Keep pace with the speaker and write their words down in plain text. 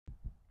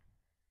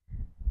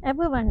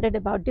Ever wondered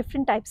about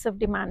different types of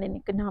demand in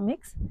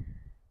economics?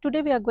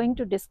 Today we are going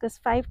to discuss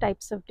 5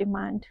 types of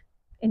demand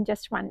in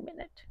just 1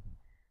 minute.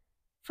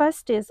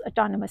 First is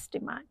autonomous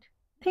demand.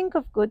 Think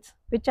of goods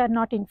which are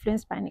not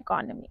influenced by an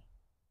economy,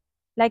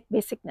 like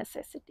basic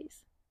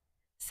necessities.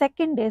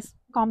 Second is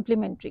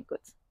complementary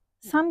goods.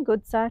 Some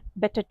goods are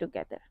better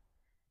together.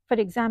 For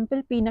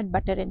example, peanut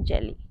butter and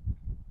jelly.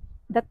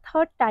 The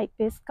third type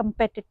is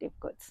competitive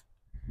goods,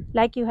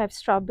 like you have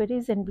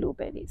strawberries and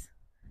blueberries.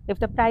 If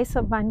the price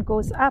of one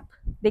goes up,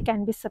 they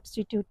can be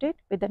substituted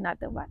with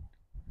another one.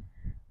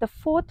 The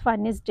fourth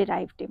one is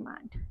derived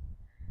demand.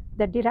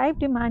 The derived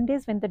demand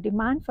is when the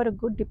demand for a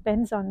good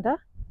depends on the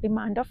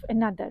demand of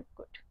another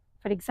good.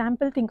 For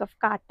example, think of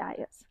car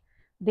tires.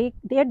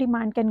 Their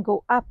demand can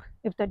go up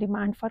if the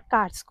demand for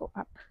cars go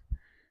up.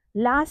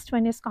 Last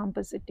one is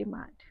composite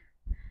demand.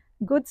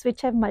 Goods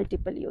which have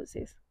multiple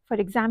uses. For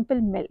example,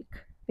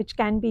 milk, which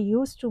can be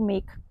used to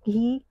make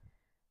ghee,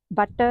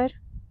 butter,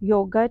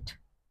 yogurt,